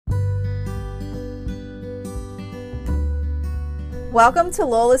Welcome to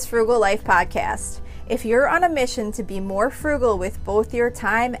Lola's Frugal Life Podcast. If you're on a mission to be more frugal with both your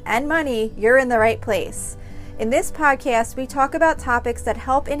time and money, you're in the right place. In this podcast, we talk about topics that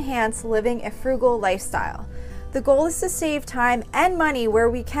help enhance living a frugal lifestyle. The goal is to save time and money where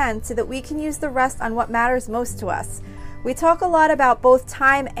we can so that we can use the rest on what matters most to us. We talk a lot about both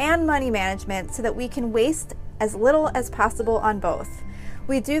time and money management so that we can waste as little as possible on both.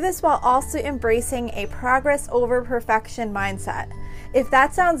 We do this while also embracing a progress over perfection mindset. If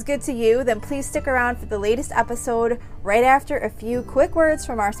that sounds good to you, then please stick around for the latest episode right after a few quick words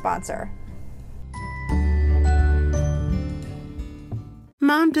from our sponsor.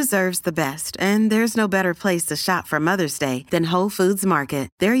 Mom deserves the best, and there's no better place to shop for Mother's Day than Whole Foods Market.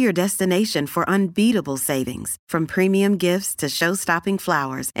 They're your destination for unbeatable savings, from premium gifts to show-stopping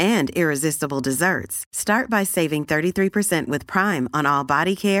flowers and irresistible desserts. Start by saving 33% with Prime on all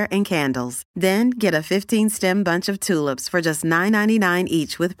body care and candles. Then get a 15-stem bunch of tulips for just $9.99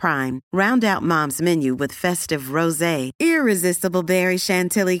 each with Prime. Round out Mom's menu with festive rosé, irresistible berry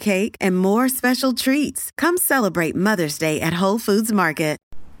chantilly cake, and more special treats. Come celebrate Mother's Day at Whole Foods Market.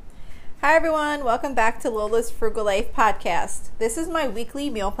 Hi everyone, welcome back to Lola's Frugal Life Podcast. This is my weekly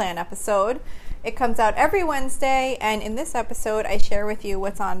meal plan episode. It comes out every Wednesday, and in this episode I share with you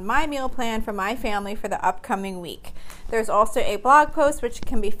what's on my meal plan for my family for the upcoming week. There's also a blog post which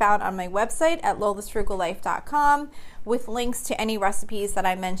can be found on my website at lolasfrugallife.com with links to any recipes that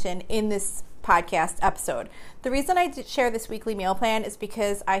I mention in this podcast episode. The reason I share this weekly meal plan is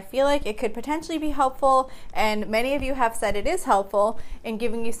because I feel like it could potentially be helpful, and many of you have said it is helpful in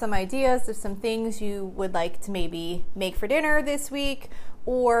giving you some ideas of some things you would like to maybe make for dinner this week,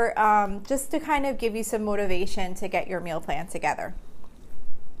 or just to kind of give you some motivation to get your meal plan together.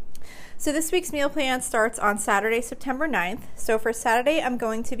 So this week's meal plan starts on Saturday, September 9th. So for Saturday, I'm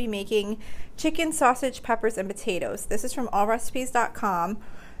going to be making chicken, sausage, peppers, and potatoes. This is from allrecipes.com.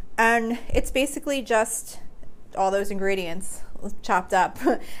 And it's basically just all those ingredients chopped up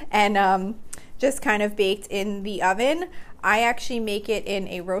and just kind of baked in the oven. I actually make it in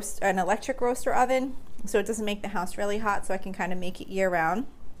an electric roaster oven, so it doesn't make the house really hot, so I can kind of make it year round.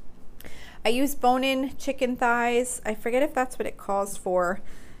 I use bone-in chicken thighs. I forget if that's what it calls for.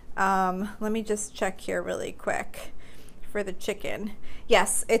 Let me just check here really quick for the chicken.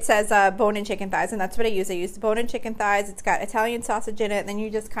 Yes, it says bone-in chicken thighs, and that's what I use. I use the bone-in chicken thighs. It's got Italian sausage in it, and then you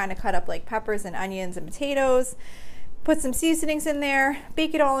just kind of cut up like peppers and onions and potatoes, put some seasonings in there,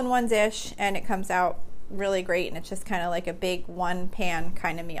 bake it all in one dish, and it comes out really great, and it's just kind of like a big one-pan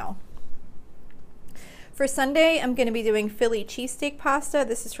kind of meal. For Sunday, I'm going to be doing Philly cheesesteak pasta.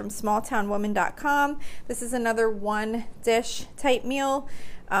 This is from smalltownwoman.com. This is another one-dish type meal.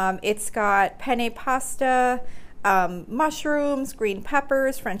 It's got penne pasta, mushrooms, green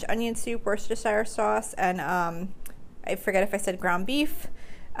peppers, French onion soup, Worcestershire sauce, and I forget if I said ground beef.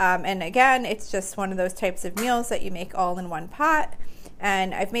 And again, it's just one of those types of meals that you make all in one pot.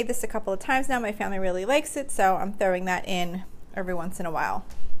 And I've made this a couple of times now. My family really likes it, so I'm throwing that in every once in a while.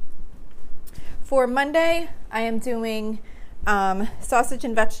 For Monday, I am doing sausage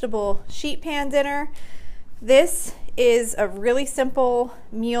and vegetable sheet pan dinner. This is a really simple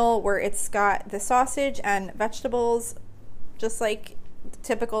meal where it's got the sausage and vegetables, just like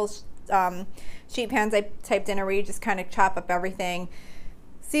typical sheet pan type dinner where you just kind of chop up everything,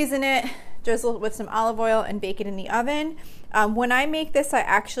 season it, drizzle it with some olive oil, and bake it in the oven. When I make this, I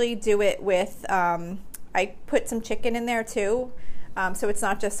actually do it with, I put some chicken in there too. So it's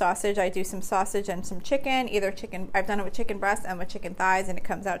not just sausage. I do some sausage and some chicken, either chicken, I've done it with chicken breast and with chicken thighs, and it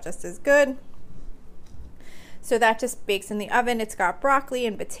comes out just as good. So that just bakes in the oven. It's got broccoli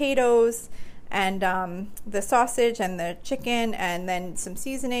and potatoes and the sausage and the chicken and then some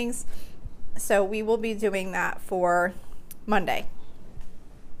seasonings. So we will be doing that for Monday.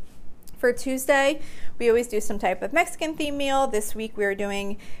 For Tuesday, we always do some type of Mexican themed meal. This week we're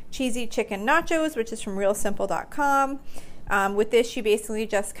doing cheesy chicken nachos, which is from realsimple.com. With this, you basically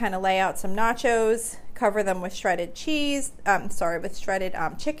just kind of lay out some nachos, cover them with shredded cheese, with shredded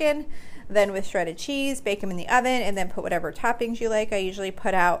chicken, then with shredded cheese, bake them in the oven, and then put whatever toppings you like. I usually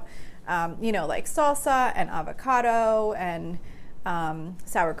put out, like salsa and avocado and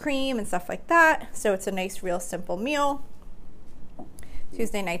sour cream and stuff like that. So it's a nice, real simple meal.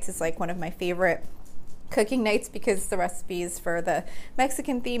 Tuesday nights is like one of my favorite cooking nights because the recipes for the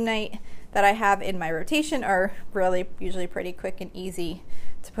Mexican theme night that I have in my rotation are really usually pretty quick and easy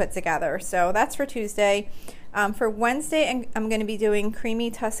to put together. So that's for Tuesday. For Wednesday, I'm going to be doing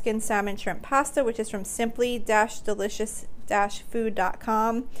creamy Tuscan salmon shrimp pasta, which is from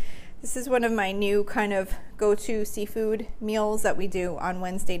simply-delicious-food.com. This is one of my new kind of go-to seafood meals that we do on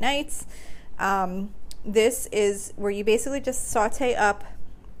Wednesday nights. this is where you basically just saute up,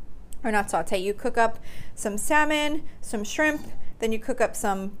 or not saute, you cook up some salmon, some shrimp, then you cook up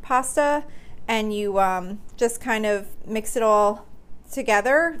some pasta, and you just kind of mix it all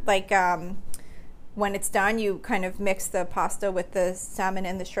together. Like when it's done, you kind of mix the pasta with the salmon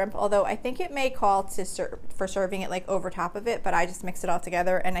and the shrimp, although I think it may call for serving it like over top of it, but I just mix it all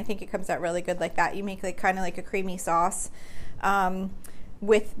together, and I think it comes out really good like that. You make like kind of like a creamy sauce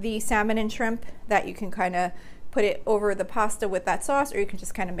with the salmon and shrimp that you can kind of put it over the pasta with that sauce, or you can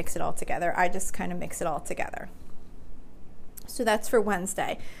just kind of mix it all together. I just kind of mix it all together. So that's for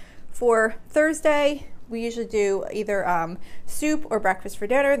Wednesday. For Thursday, we usually do either soup or breakfast for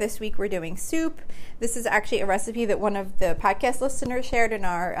dinner. This week we're doing soup. This is actually a recipe that one of the podcast listeners shared in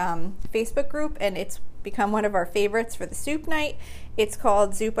our Facebook group, and it's become one of our favorites for the soup night. It's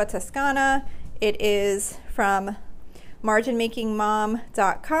called Zuppa Toscana. It is from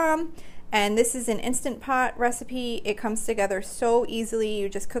marginmakingmom.com. And this is an Instant Pot recipe. It comes together so easily. You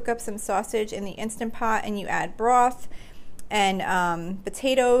just cook up some sausage in the Instant Pot and you add broth and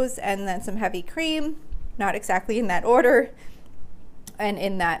potatoes and then some heavy cream. Not exactly in that order and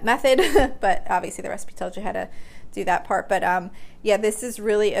in that method, but obviously the recipe tells you how to do that part. But yeah, this is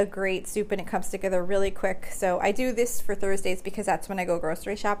really a great soup and it comes together really quick. So I do this for Thursdays because that's when I go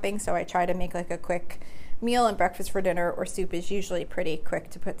grocery shopping. So I try to make like a quick meal, and breakfast for dinner or soup is usually pretty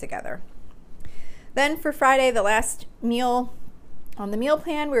quick to put together. Then for Friday, the last meal on the meal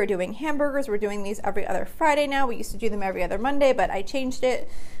plan, we were doing hamburgers. We're doing these every other Friday now. We used to do them every other Monday, but I changed it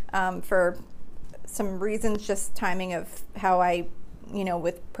for some reasons, just timing of how I,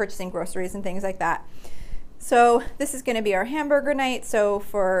 with purchasing groceries and things like that. So this is going to be our hamburger night. So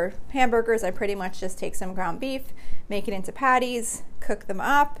for hamburgers, I pretty much just take some ground beef, make it into patties, cook them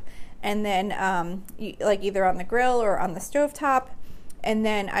up, and then like either on the grill or on the stovetop. And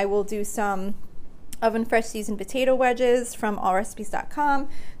then I will do some oven fresh seasoned potato wedges from allrecipes.com.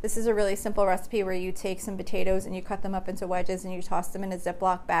 This is a really simple recipe where you take some potatoes and you cut them up into wedges and you toss them in a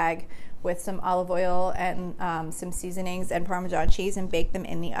Ziploc bag with some olive oil and some seasonings and Parmesan cheese and bake them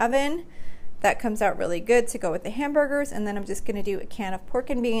in the oven. That comes out really good to go with the hamburgers, and then I'm just going to do a can of pork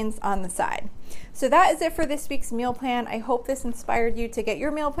and beans on the side. So that is it for this week's meal plan. I hope this inspired you to get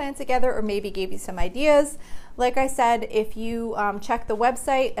your meal plan together or maybe gave you some ideas. Like I said, if you check the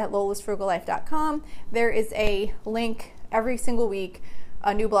website at lolasfrugallife.com, there is a link every single week,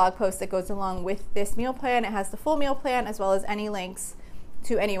 a new blog post that goes along with this meal plan. It has the full meal plan as well as any links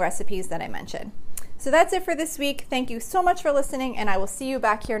to any recipes that I mentioned. So that's it for this week. Thank you so much for listening, and I will see you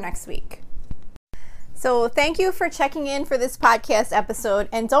back here next week. So thank you for checking in for this podcast episode.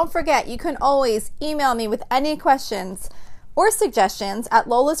 And don't forget, you can always email me with any questions or suggestions at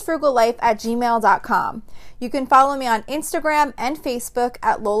lolasfrugallife@gmail.com. You can follow me on Instagram and Facebook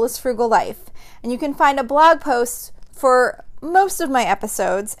at lolasfrugallife. And you can find a blog post for most of my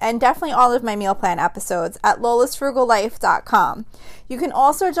episodes and definitely all of my meal plan episodes at lolasfrugallife.com. You can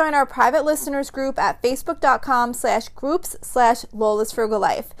also join our private listeners group at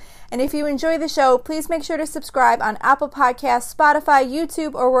facebook.com/groups/lolasfrugallife. And if you enjoy the show, please make sure to subscribe on Apple Podcasts, Spotify,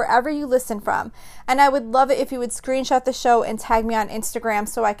 YouTube, or wherever you listen from. And I would love it if you would screenshot the show and tag me on Instagram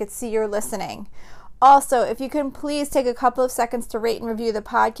so I could see you're listening. Also, if you can please take a couple of seconds to rate and review the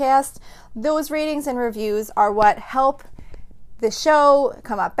podcast. Those ratings and reviews are what help the show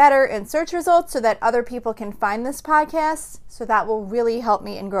come up better in search results so that other people can find this podcast. So that will really help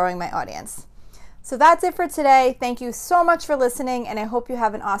me in growing my audience. So that's it for today. Thank you so much for listening, and I hope you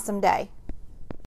have an awesome day.